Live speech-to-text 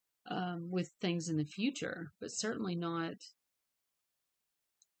with things in the future, but certainly not,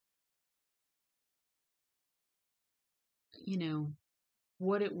 you know,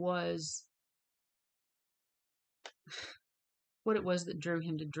 what it was, what it was that drew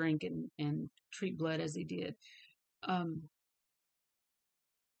him to drink and treat blood as he did. Um,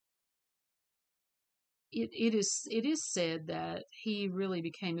 it is said that he really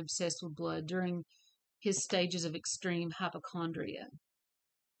became obsessed with blood during his stages of extreme hypochondria.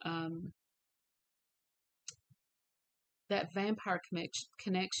 Um, that vampire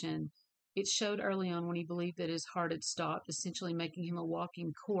connection, it showed early on when he believed that his heart had stopped, essentially making him a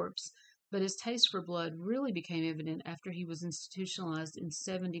walking corpse. But his taste for blood really became evident after he was institutionalized in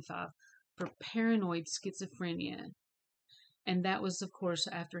 75 for paranoid schizophrenia. And that was, of course,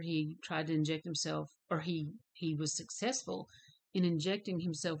 after he tried to inject himself, or he was successful in injecting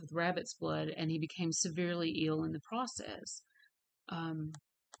himself with rabbit's blood, and he became severely ill in the process. Um,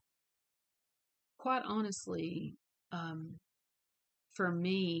 quite honestly, um, for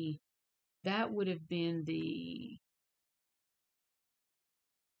me, that would have been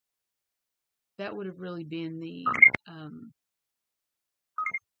that would have really been um,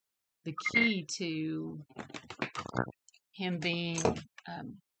 the key to him being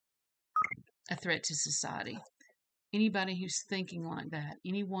um, a threat to society. Anybody who's thinking like that,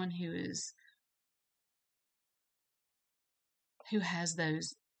 anyone who has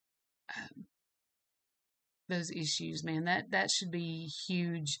um, those issues, man, that should be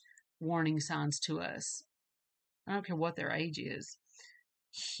huge warning signs to us. I don't care what their age is.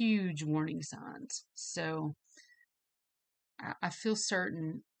 Huge warning signs. So I feel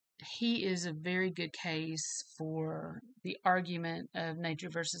certain he is a very good case for the argument of nature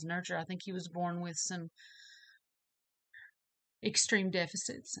versus nurture. I think he was born with some extreme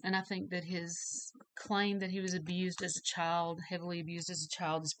deficits, and I think that his claim that he was abused as a child, heavily abused as a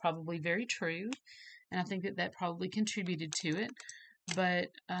child, is probably very true, and I think that that probably contributed to it. But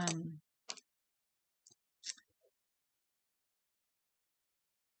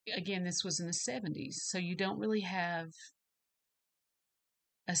again, this was in the 70s, so you don't really have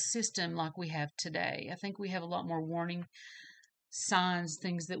a system like we have today. I think we have a lot more warning signs,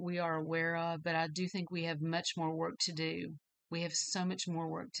 things that we are aware of, but I do think we have much more work to do. We have so much more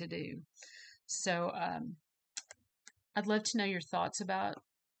work to do. So I'd love to know your thoughts about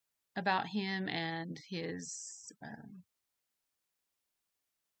him and his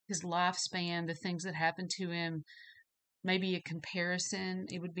lifespan, the things that happened to him. Maybe a comparison.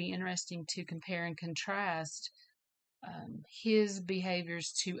 It would be interesting to compare and contrast his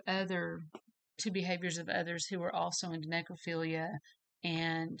behaviors to behaviors of others who were also into necrophilia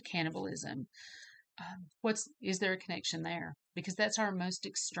and cannibalism. Is there a connection there? Because that's our most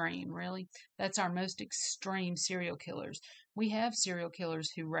extreme, really. That's our most extreme serial killers. We have serial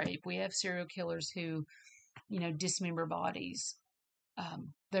killers who rape. We have serial killers who, dismember bodies.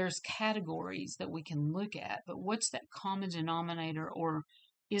 There's categories that we can look at, but what's that common denominator, or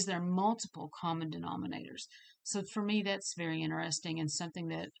is there multiple common denominators? So for me, that's very interesting and something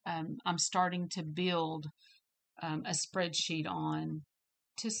that I'm starting to build a spreadsheet on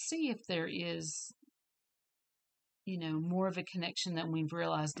to see if there is, more of a connection than we've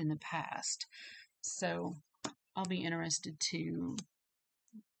realized in the past. So I'll be interested to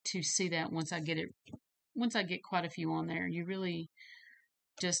see that once I get quite a few on there. You really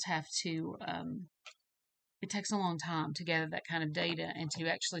just have to it takes a long time to gather that kind of data and to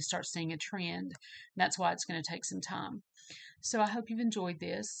actually start seeing a trend. That's why it's going to take some time. So I hope you've enjoyed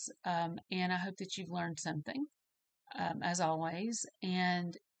this, and I hope that you've learned something, as always.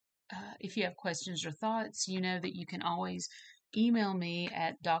 And if you have questions or thoughts, you know that you can always email me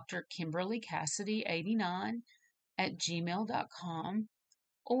at drkimberlycassidy89@gmail.com,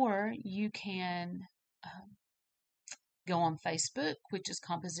 or you can go on Facebook, which is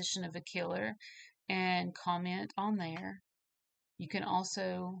Composition of a Killer, and comment on there. You can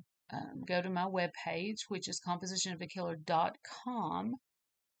also go to my webpage, which is compositionofakiller.com.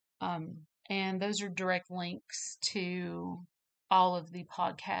 And those are direct links to all of the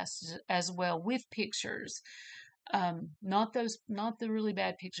podcasts as well, with pictures. Not the really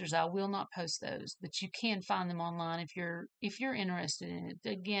bad pictures. I will not post those, but you can find them online if you're interested in it.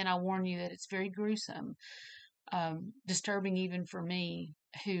 Again, I warn you that it's very gruesome, disturbing even for me,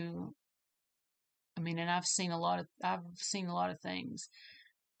 who, and I've seen a lot of things.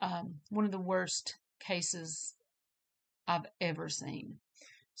 One of the worst cases I've ever seen.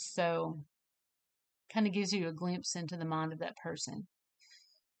 So, kind of gives you a glimpse into the mind of that person.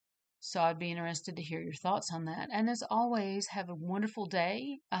 So I'd be interested to hear your thoughts on that. And as always, have a wonderful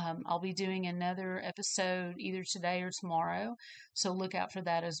day. I'll be doing another episode either today or tomorrow, so look out for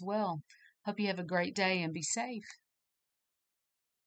that as well. Hope you have a great day and be safe.